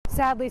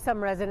Sadly,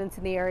 some residents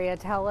in the area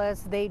tell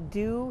us they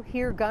do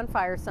hear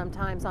gunfire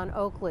sometimes on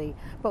Oakley.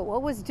 But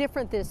what was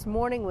different this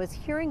morning was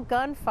hearing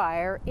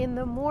gunfire in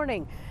the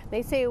morning.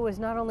 They say it was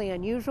not only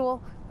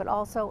unusual, but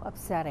also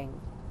upsetting.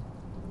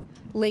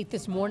 Late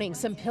this morning,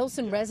 some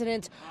Pilsen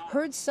residents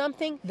heard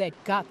something that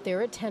got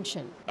their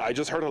attention. I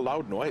just heard a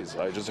loud noise.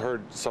 I just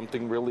heard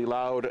something really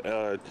loud.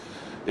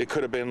 It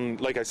could have been,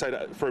 like I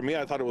said, for me,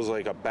 I thought it was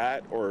like a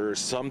bat or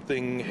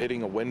something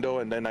hitting a window,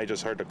 and then I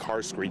just heard the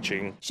car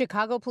screeching.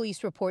 Chicago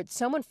police report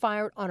someone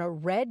fired on a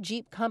red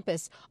Jeep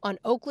Compass on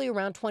Oakley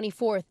around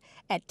 24th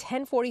at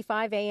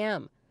 10:45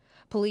 a.m.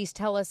 Police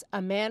tell us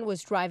a man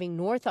was driving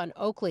north on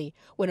Oakley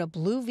when a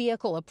blue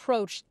vehicle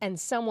approached and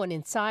someone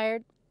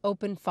inside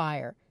opened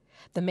fire.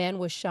 The man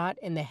was shot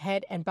in the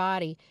head and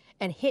body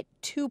and hit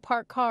two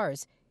parked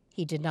cars.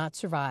 He did not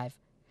survive.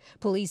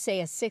 Police say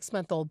a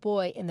 6-month-old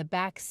boy in the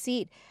back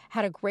seat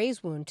had a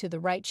graze wound to the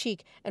right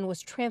cheek and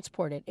was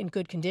transported in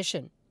good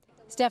condition.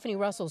 Stephanie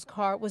Russell's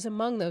car was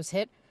among those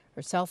hit.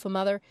 Herself a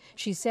mother,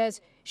 she says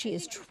she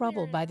is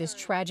troubled by this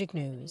tragic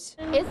news.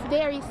 It's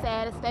very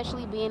sad,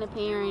 especially being a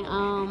parent.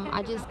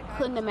 I just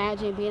couldn't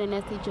imagine being in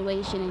that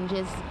situation and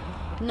just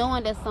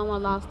knowing that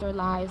someone lost their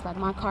lives. Like,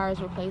 my car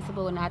is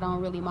replaceable and I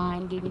don't really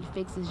mind getting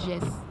fixed. It's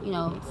just,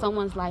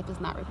 someone's life is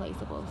not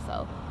replaceable.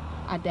 So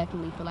I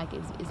definitely feel like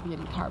it's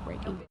really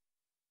heartbreaking.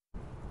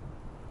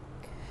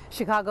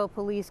 Chicago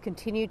police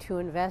continue to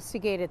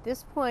investigate. At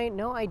this point,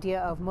 no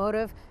idea of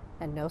motive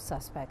and no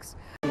suspects.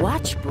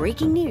 Watch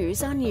breaking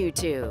news on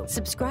YouTube.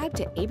 Subscribe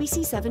to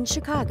ABC7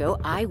 Chicago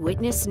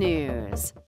Eyewitness News.